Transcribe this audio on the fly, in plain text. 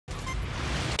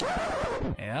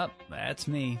Yep, that's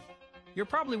me. You're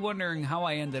probably wondering how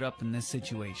I ended up in this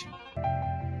situation.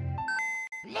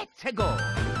 Let's go!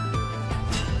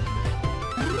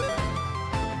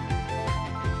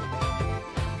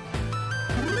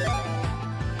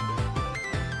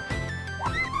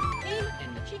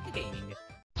 GameNChick Gaming.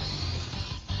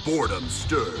 Boredom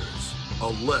stirs. A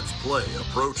Let's Play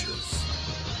approaches.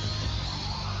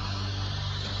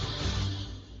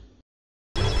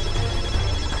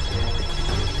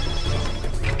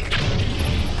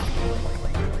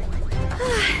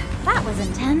 That was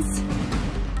intense.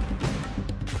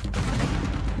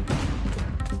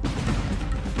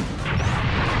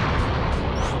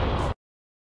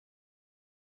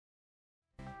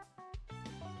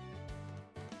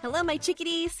 Hello my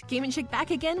chickadees! GameNChick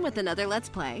back again with another Let's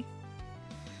Play.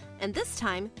 And this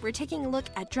time, we're taking a look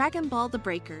at Dragon Ball The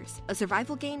Breakers, a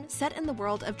survival game set in the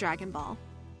world of Dragon Ball.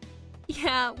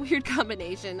 Yeah, weird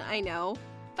combination, I know.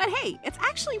 But hey, it's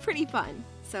actually pretty fun.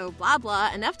 So blah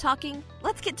blah, enough talking,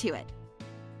 let's get to it.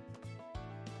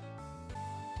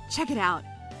 Check it out.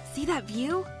 See that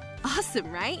view? Awesome,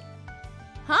 right?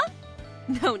 Huh?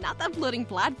 No, not that floating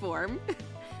platform.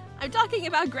 I'm talking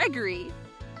about Gregory.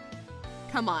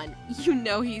 Come on, you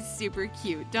know he's super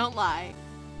cute, don't lie.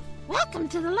 Welcome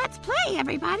to the Let's Play,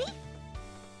 everybody!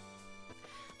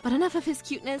 But enough of his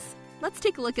cuteness, let's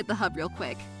take a look at the hub real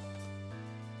quick.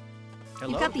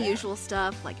 You've got the usual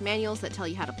stuff, like manuals that tell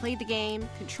you how to play the game,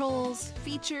 controls,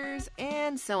 features,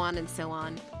 and so on and so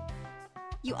on.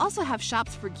 You also have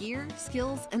shops for gear,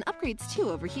 skills, and upgrades too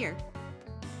over here.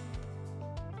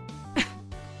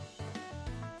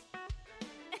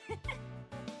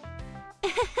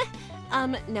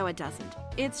 No it doesn't.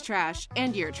 It's trash,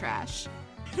 and you're trash.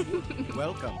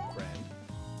 Welcome, friend.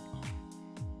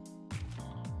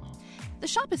 The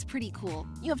shop is pretty cool.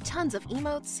 You have tons of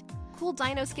emotes, cool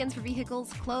dino skins for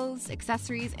vehicles, clothes,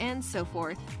 accessories, and so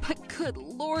forth. But good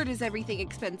lord, is everything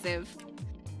expensive.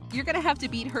 You're gonna have to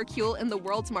beat Hercule in the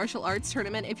World's Martial Arts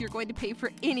Tournament if you're going to pay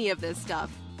for any of this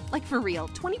stuff. Like for real,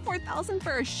 24,000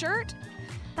 for a shirt?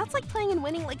 That's like playing and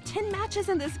winning like 10 matches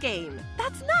in this game.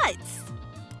 That's nuts!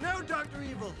 No, Dr.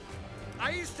 Evil. I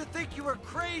used to think you were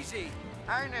crazy.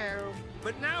 I know.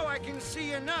 But now I can see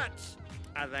you're nuts.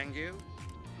 I thank you.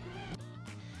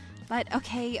 But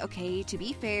okay, to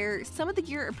be fair, some of the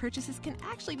gear or purchases can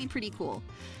actually be pretty cool.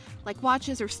 Like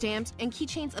watches or stamps and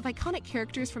keychains of iconic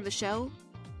characters from the show.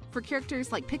 For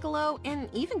characters like Piccolo and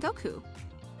even Goku.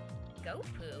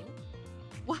 Goku?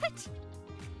 What?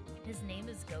 His name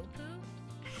is Goku?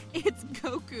 It's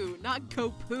Goku, not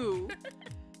Goku.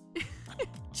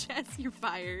 Jess, you're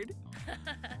fired.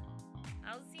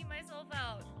 I'll see myself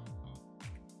out.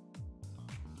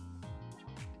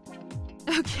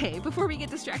 Okay, before we get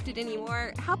distracted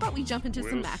anymore, how about we jump into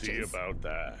some matches? We'll see about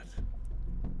that.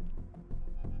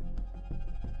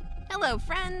 Hello,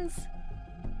 friends!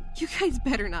 You guys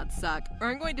better not suck, or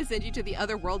I'm going to send you to the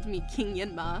other world to meet King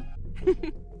Yinma.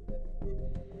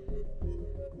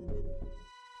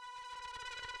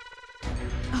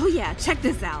 Oh yeah, check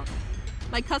this out!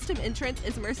 My custom entrance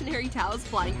is Mercenary Tao's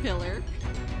Flying Pillar.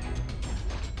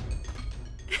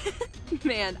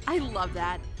 Man, I love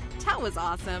that. Tao was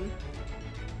awesome.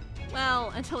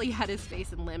 Well, until he had his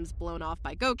face and limbs blown off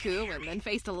by Goku, and then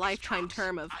faced a lifetime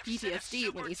term of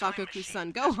PTSD when he saw Goku's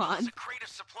son Gohan.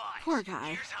 Poor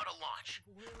guy.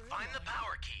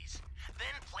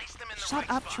 Shut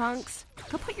up, Trunks.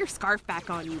 Go put your scarf back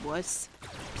on, you wuss.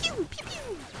 Pew, pew,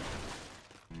 pew.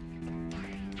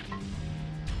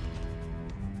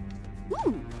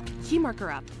 Ooh, key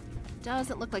marker up.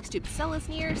 Doesn't look like Stupicell is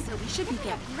near, so we should be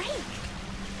good. Break!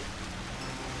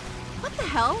 What the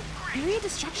hell? Area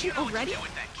destruction already?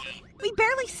 We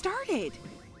barely started!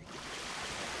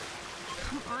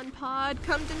 Come on, Pod,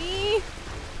 come to me!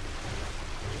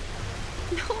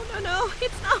 No,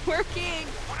 it's not working!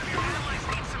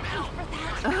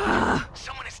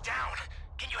 Someone is down.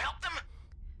 Can you help them?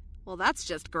 Well, that's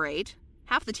just great.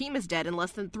 Half the team is dead in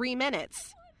less than 3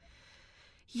 minutes.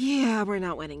 Yeah, we're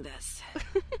not winning this.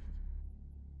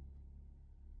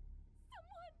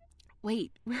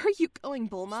 Wait, where are you going,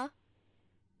 Bulma?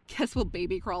 Guess we'll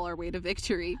baby crawl our way to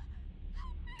victory.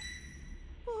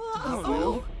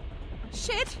 Oh,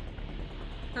 shit!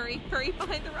 Hurry,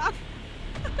 behind the rock.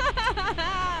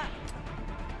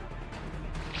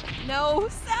 No,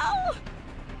 Cell!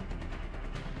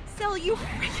 Cell, you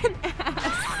freaking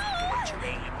ass!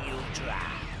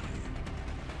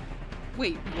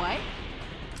 Wait, what?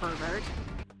 Pervert.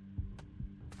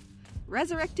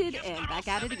 Resurrected and back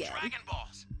at it again.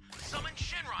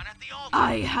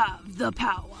 I have the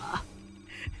power.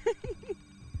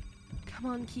 Come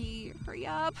on, Key. Hurry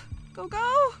up. Go.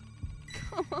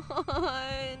 Come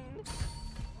on.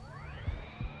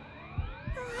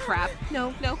 Crap.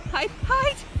 No, no. Hide,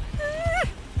 hide.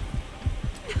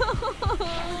 No.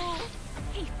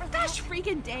 Hey, for Gosh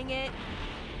freaking dang it.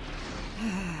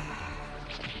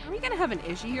 Are we gonna have an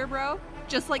issue here, bro?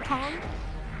 Just like Kong?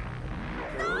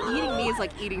 Eating me is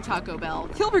like eating Taco Bell.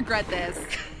 You'll regret this.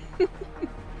 The escape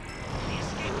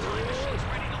time machine's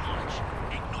ready to launch.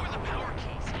 Ignore the power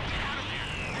keys. Get out of there.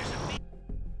 There's a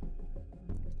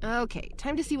big... Okay,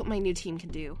 time to see what my new team can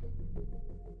do.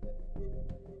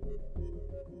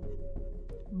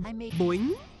 I made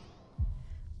Boing.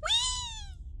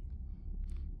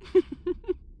 Whee!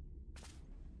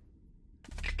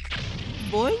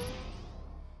 Boing.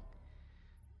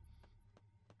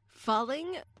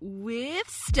 Falling with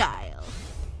style.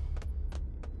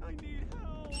 I need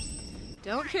help.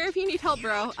 Don't care if you need help,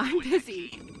 bro. I'm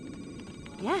busy.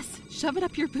 Yes, shove it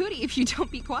up your booty if you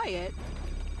don't be quiet.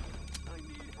 I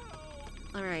need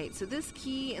help. Alright, so this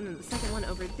key and then the second one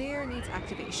over there needs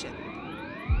activation.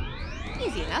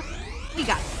 Easy enough. We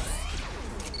got this.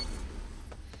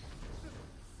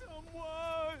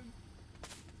 Someone.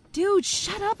 Dude,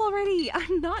 shut up already!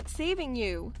 I'm not saving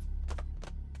you!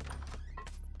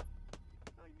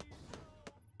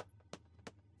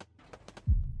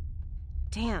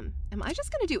 Damn, am I just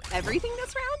gonna do everything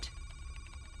this round?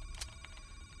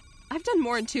 I've done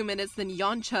more in 2 minutes than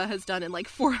Yoncha has done in like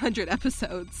 400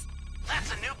 episodes.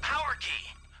 That's a new power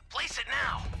key. Place it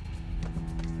now.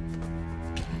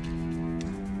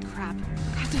 Crap,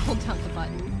 I have to hold down the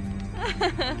button.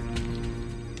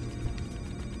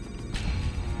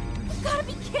 You gotta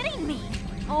be kidding me!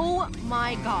 Oh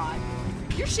my god.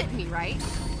 You're shitting me, right?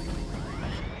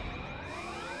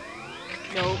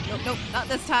 Nope, nope, nope, not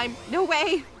this time. No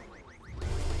way!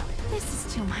 This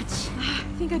is too much. I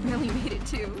think I barely made it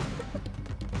too.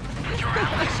 Your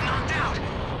allies knocked out.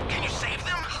 Can you save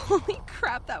them? Holy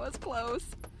crap, that was close.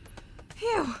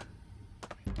 Phew.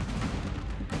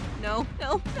 No,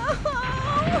 no, no!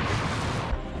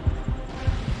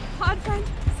 Pod friend,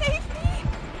 save me!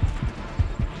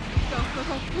 Go, go,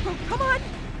 go, go, go, come on!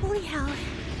 Holy hell.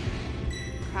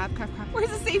 Crap, crap, crap.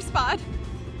 Where's the safe spot?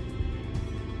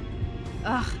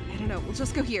 Ugh, I don't know. We'll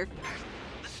just go here.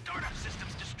 The startup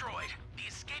system's destroyed. The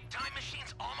escape time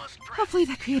machine's almost dressed. Hopefully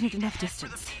that created enough Head for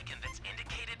the distance. beacon that's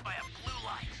indicated by a blue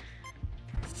light.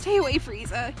 Stay away,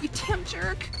 Frieza, you damn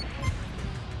jerk.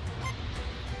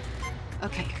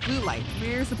 Okay, blue light.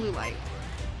 Where's the blue light?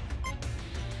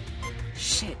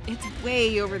 Shit, it's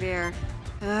way over there.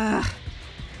 Ugh.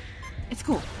 It's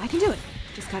cool. I can do it.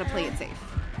 Just gotta play it safe.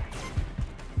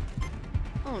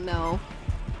 Oh no.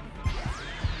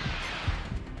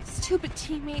 Stupid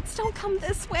teammates, don't come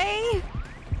this way!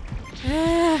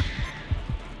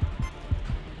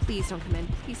 Please don't come in.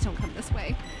 Please don't come this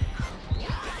way. Your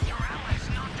allies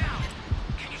knocked out.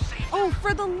 Can you save them? Oh,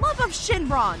 for the love of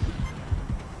Shinron!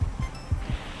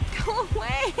 Go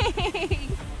away!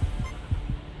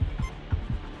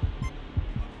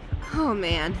 Oh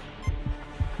man.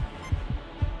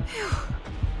 Phew.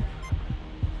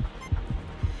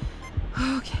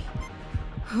 Okay.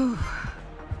 Whew.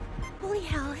 Holy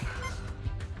hell.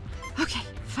 Okay,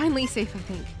 finally safe, I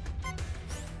think.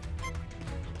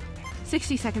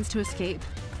 60 seconds to escape.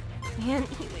 Man,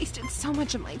 he wasted so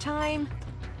much of my time.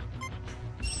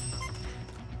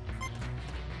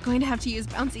 Going to have to use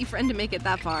Bouncy Friend to make it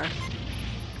that far.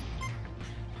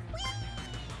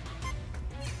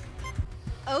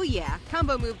 Oh yeah,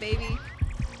 combo move, baby.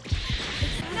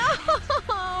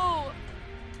 No!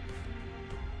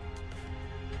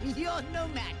 You're no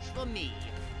match for me.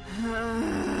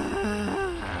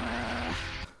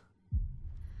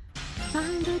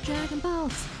 Find the Dragon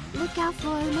Balls. Look out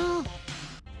for them all.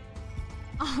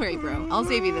 Alright, bro, I'll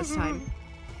save you this time.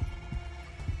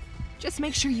 Just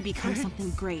make sure you become something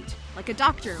great, like a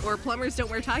doctor or a plumbers don't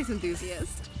wear ties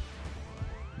enthusiast.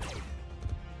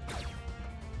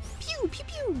 Pew, pew,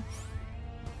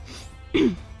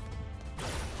 pew!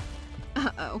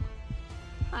 Uh-oh.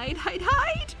 Hide, hide,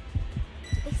 hide!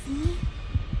 Did they see me?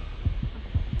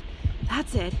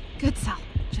 That's it. Good cell.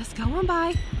 Just go on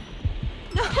by.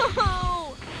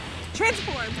 No!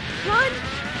 Transform! Run!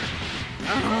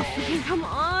 Oh, freaking come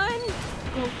on!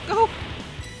 Go, go!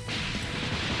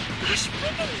 Gosh,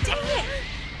 freaking dang it!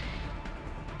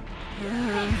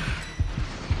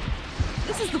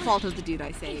 This is the fault of the dude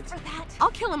I saved. For that.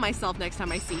 I'll kill him myself next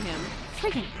time I see him.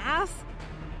 Freaking ass!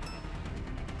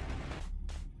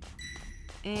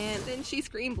 And then she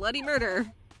screamed bloody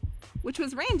murder. Which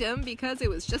was random because it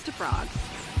was just a frog.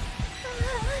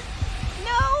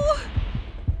 No!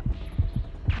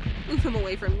 Move him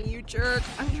away from me, you jerk.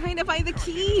 I'm trying to find the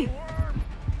key.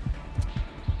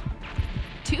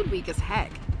 too weak as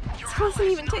heck. This wasn't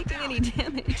even taking any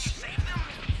damage. Save them?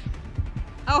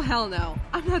 Oh hell no.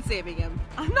 I'm not saving him.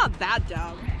 I'm not that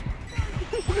dumb.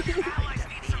 Allies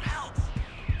need some help.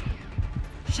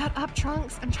 Shut up,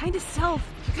 Trunks. I'm trying to stealth.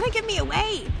 You're gonna give me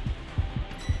away.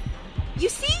 You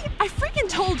see? I freaking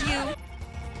told you.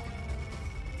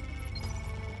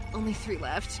 Only 3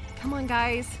 left. Come on,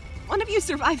 guys. One of you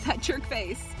survived that jerk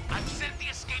face. I've sent the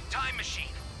escape time machine.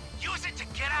 Use it to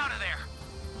get out of there.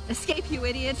 Escape, you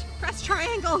idiot. Press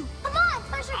triangle. Come on,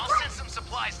 pressure I'll send some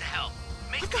supplies to help.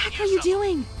 Make What the good heck are use you of them.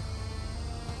 doing?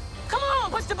 Come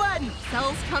on, push the button!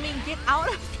 Cell's coming. Get out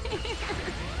of here.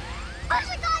 Push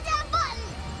the goddamn button!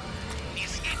 The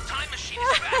escape time machine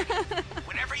is back.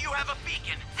 Whenever you have a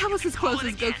beacon, That was as call close it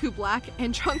as again. Goku Black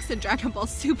and Trunks and Dragon Ball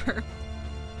Super.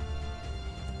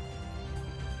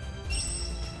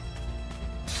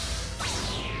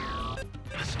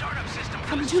 The startup system for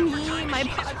Come the to super me, time my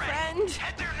machine is pod ready. friend.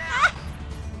 Head there now.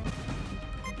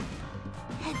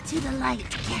 Head to the light,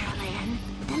 Caroline.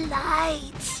 The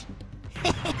light!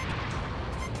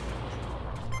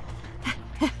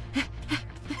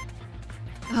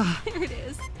 There it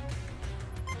is.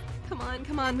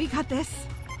 Come on, we got this.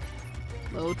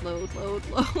 Load, load, load,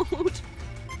 load.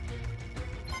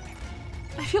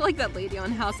 I feel like that lady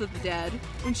on House of the Dead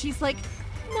when she's like,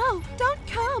 no, don't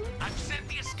come. I've sent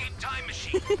the escape time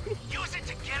machine. Use it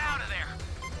to get out of there.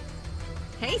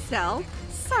 Hey, Cell.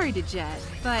 Sorry to jet,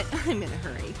 but I'm in a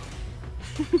hurry.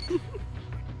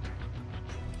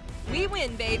 We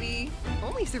win, baby.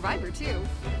 Only survivor, too.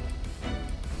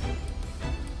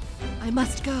 I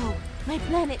must go. My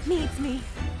planet needs me.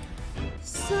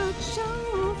 Search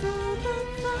over the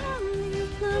valley,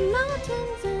 the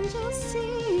mountains, and you'll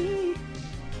see.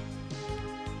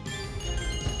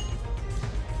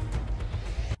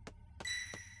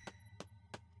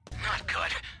 Not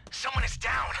good. Someone is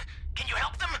down. Can you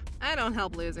help them? I don't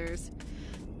help losers.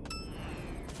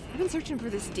 I've been searching for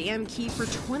this damn key for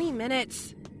 20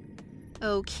 minutes.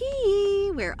 Oh,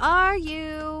 key, where are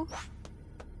you?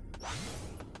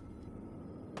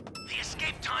 The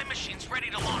escape time machine's ready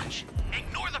to launch.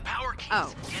 Ignore the power keys.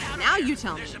 Oh, Get out of now there. you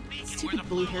tell me. There's a beacon where Stupid the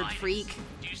blue blue-haired light is. freak.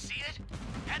 Do you see it?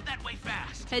 Head that way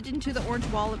fast. Head into the orange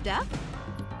wall of death?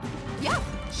 Yeah,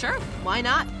 sure, why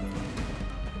not?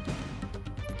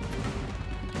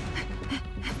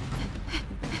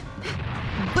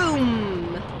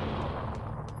 Boom!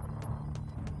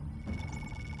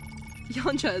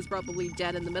 Yoncha is probably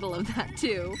dead in the middle of that,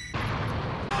 too.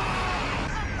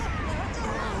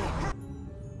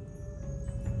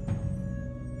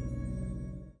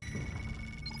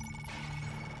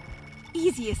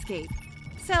 Easy escape.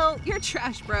 So, you're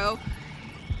trash, bro.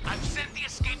 I've sent the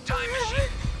escape time machine.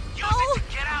 Use Oh. it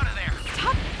to get out of there.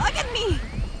 Stop bugging me!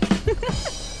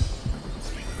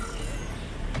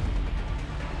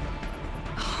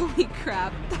 Holy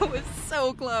crap, that was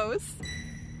so close.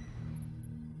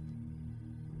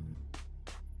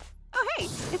 Oh hey,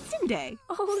 it's Sim Day.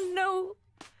 Oh no!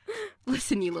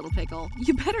 Listen, you little pickle,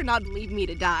 you better not leave me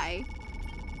to die.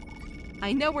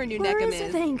 I know where New Where Neckham is it,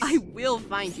 is. thanks? I will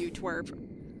find you, twerp.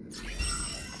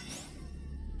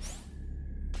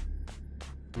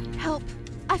 Help!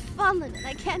 I've fallen and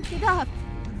I can't get up.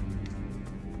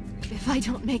 If I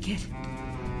don't make it,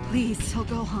 please tell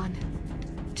Gohan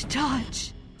to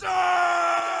dodge.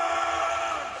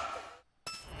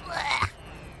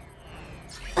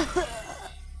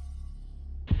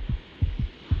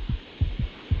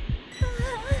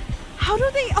 How do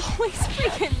they always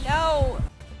freaking know?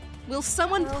 Will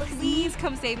someone please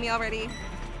come save me already?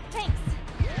 Thanks!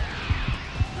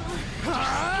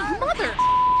 Mother!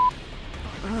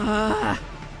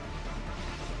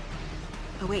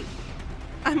 Oh wait,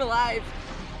 I'm alive.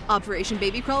 Operation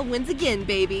Baby Crawl wins again,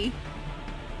 baby.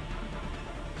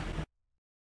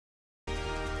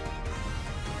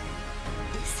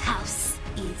 This house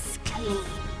is clean.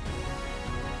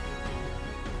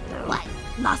 What?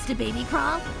 Lost a baby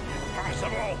crawl?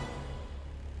 Impossible.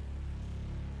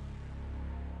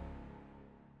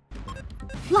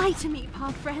 Fly to me,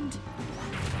 pod friend.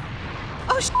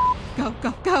 Oh Go,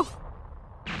 go, go.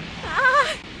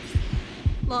 Ah!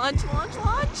 Launch, launch,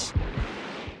 launch.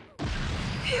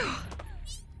 Phew.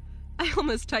 I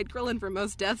almost tied Krillin for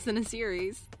most deaths in a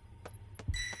series.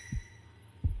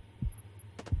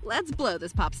 Let's blow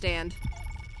this pop stand.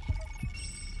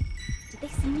 Did they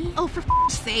see me? Oh, for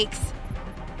sakes.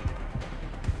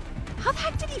 How the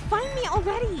heck did he find me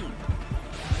already?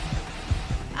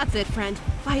 That's it, friend.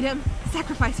 Fight him.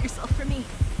 Sacrifice yourself for me.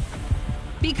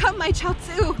 Become my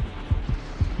Chaozu.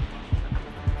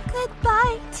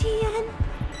 Goodbye, Tien.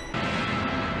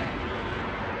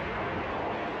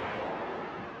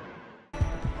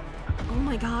 Oh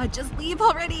my god, just leave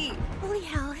already! Holy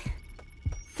hell.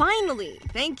 Finally!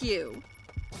 Thank you!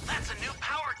 That's a new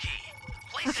power key.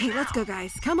 Place Okay, it let's now. go,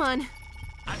 guys. Come on.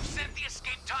 I've sent the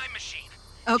escape time machine.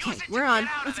 Okay, Use it to we're get on.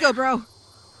 out of Let's there. go, bro.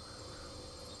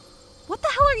 What the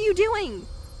hell are you doing?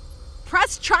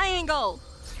 Press triangle!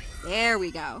 There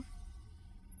we go.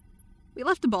 We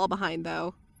left the ball behind,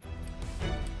 though.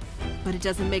 But it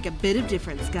doesn't make a bit of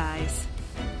difference, guys.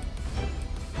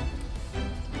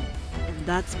 And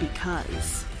that's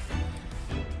because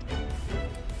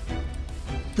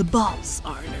the balls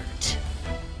are inert.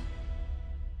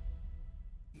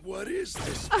 What is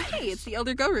this? Oh, hey, it's the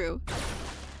Elder Guru.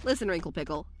 Listen, Wrinkle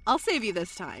Pickle, I'll save you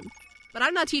this time. But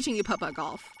I'm not teaching you putt-putt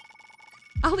golf.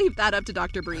 I'll leave that up to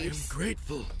Dr. I'm Breves.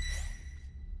 grateful.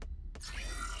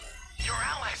 Your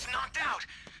allies knocked out.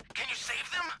 Can you save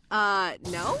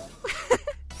them? No?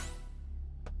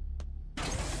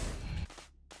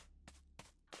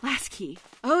 Last key.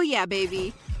 Oh yeah,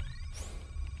 baby.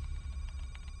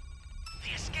 The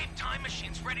escape time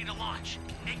machine's ready to launch.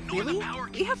 Ignore Really? the power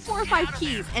keys. We have 4 or Get 5 out of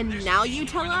keys, there. and There's now a you key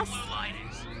tell where the us? blue light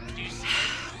is. Do you see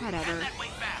it? Whatever. Head that way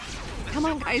fast. The Come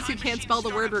on, super guys who time can't machine spell the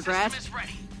word startup regret. system is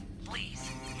ready.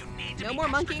 Please, you need to No be more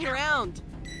extra monkeying careful. around.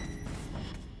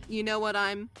 You know what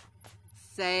I'm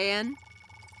saying?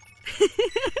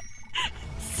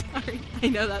 Sorry, I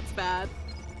know that's bad.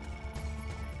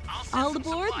 I'll send All some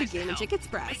aboard the supplies to GameNChick help.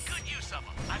 Express. Make good use of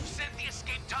them. I've sent the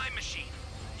escape time machine.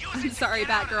 Use it I'm to sorry, get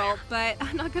out of Batgirl, there. but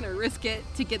I'm not gonna risk it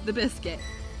to get the biscuit.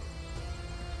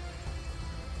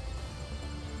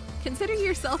 Consider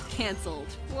yourself cancelled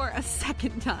for a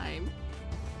second time.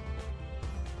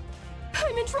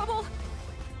 I'm in trouble!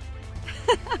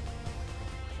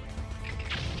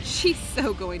 She's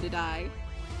so going to die.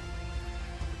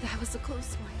 That was a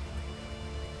close one.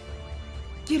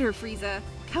 Get her, Frieza.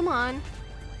 Come on.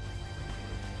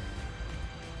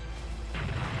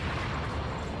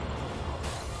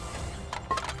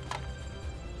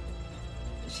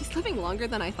 She's living longer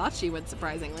than I thought she would,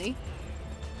 surprisingly.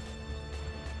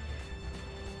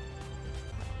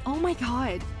 Oh my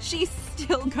god, she's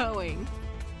still going.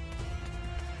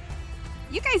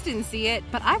 You guys didn't see it,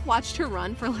 but I've watched her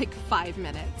run for like 5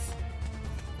 minutes.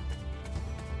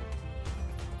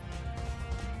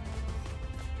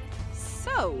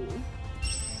 So,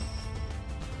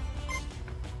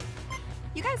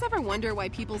 you guys ever wonder why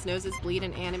people's noses bleed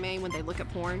in anime when they look at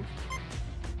porn?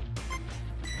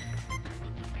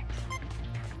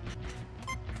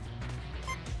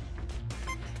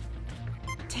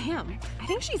 Damn, I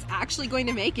think she's actually going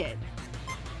to make it.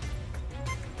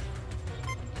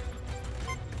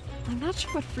 I'm not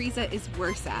sure what Frieza is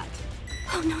worse at.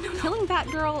 Oh, no, no, no. Killing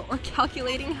Batgirl or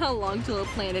calculating how long till a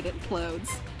planet implodes.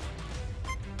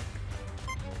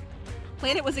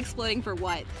 Planet was exploding for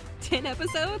what? 10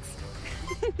 episodes?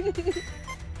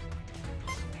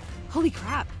 Holy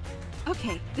crap.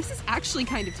 Okay, this is actually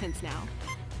kind of tense now.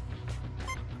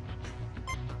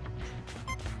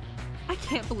 I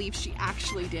can't believe she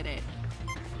actually did it.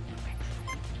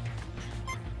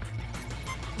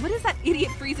 What is that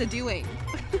idiot Frieza doing?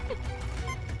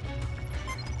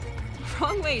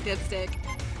 Wrong way, Dipstick.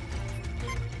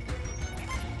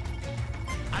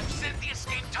 I've sent the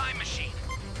escape time machine.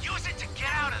 Use it to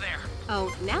get out of there.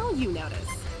 Oh, now you notice.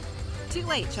 Too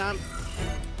late, chump.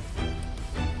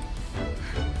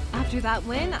 After that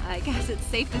win, I guess it's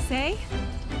safe to say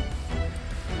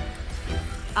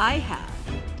I have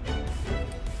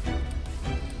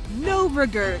no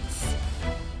regrets.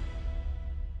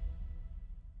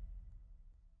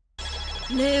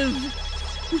 Live!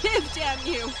 Live, damn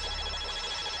you!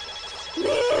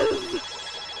 Live!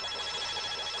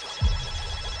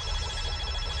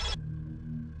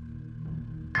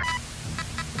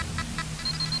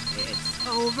 It's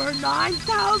over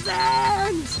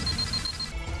 9,000!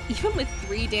 Even with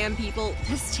 3 damn people,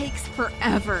 this takes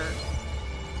forever.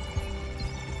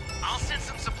 I'll send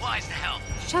some supplies to help.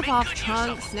 Shove Make off, good use of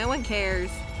Trunks. them. No one cares.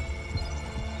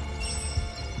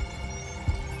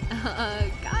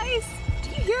 Guys, do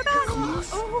you hear that?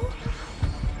 Oh.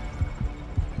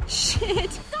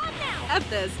 Shit. Stop now! F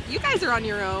this. You guys are on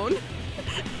your own.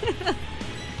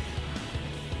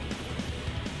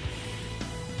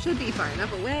 Should be far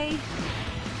enough away.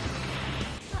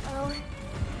 Uh-oh.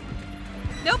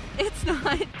 Nope, it's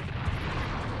not.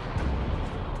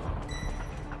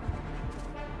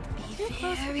 Be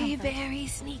very, very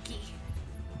sneaky.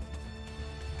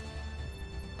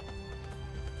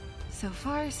 So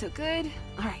far, so good.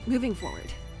 Alright, moving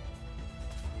forward.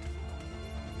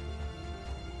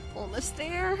 Almost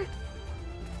there.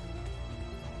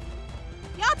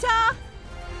 Yata!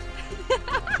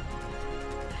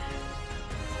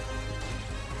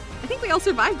 I think we all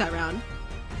survived that round.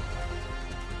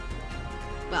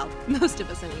 Well, most of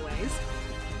us anyways.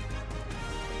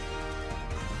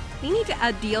 They need to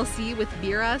add DLC with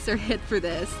Beerus or Hit for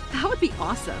this. That would be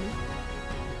awesome.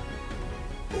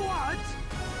 What?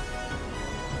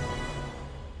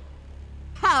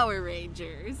 Power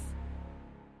Rangers.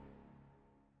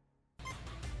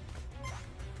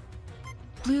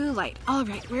 Blue light. All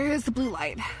right, where is the blue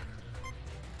light?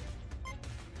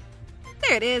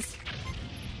 There it is.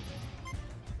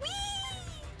 Whee!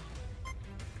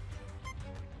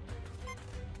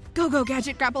 Go, go,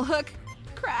 gadget, grapple hook.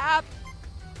 Crap.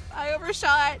 I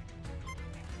overshot.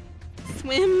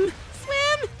 Swim.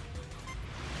 Swim.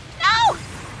 No!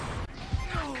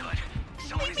 Good.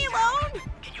 Leave me alone.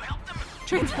 Can you help them?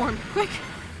 Transform, quick.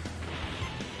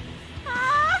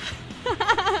 Ah.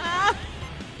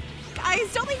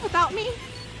 Guys, don't leave without me.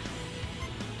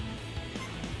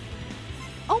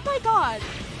 Oh my god,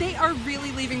 they are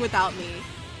really leaving without me.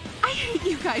 I hate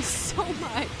you guys so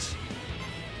much.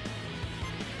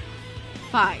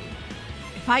 Fine.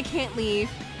 If I can't leave,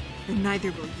 then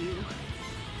neither will you.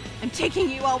 I'm taking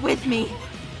you all with me.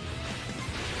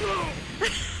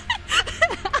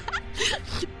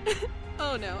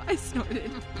 Oh no, I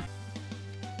snorted.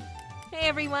 Hey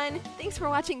everyone, thanks for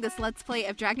watching this Let's Play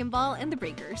of Dragon Ball and the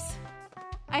Breakers.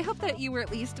 I hope that you were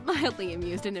at least mildly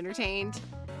amused and entertained.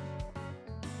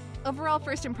 Overall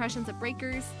first impressions of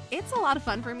Breakers, it's a lot of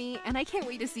fun for me, and I can't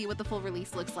wait to see what the full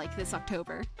release looks like this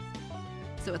October.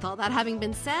 So with all that having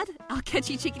been said, I'll catch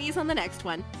you chickadees on the next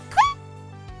one.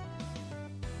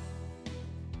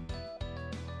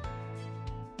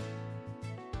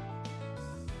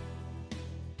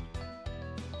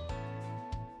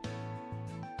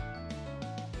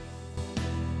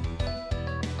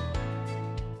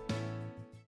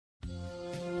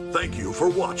 Thank you for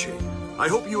watching. I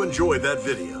hope you enjoyed that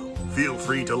video. Feel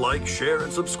free to like, share,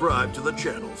 and subscribe to the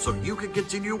channel so you can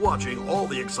continue watching all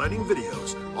the exciting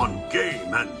videos on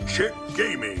GameNChick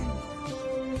Gaming.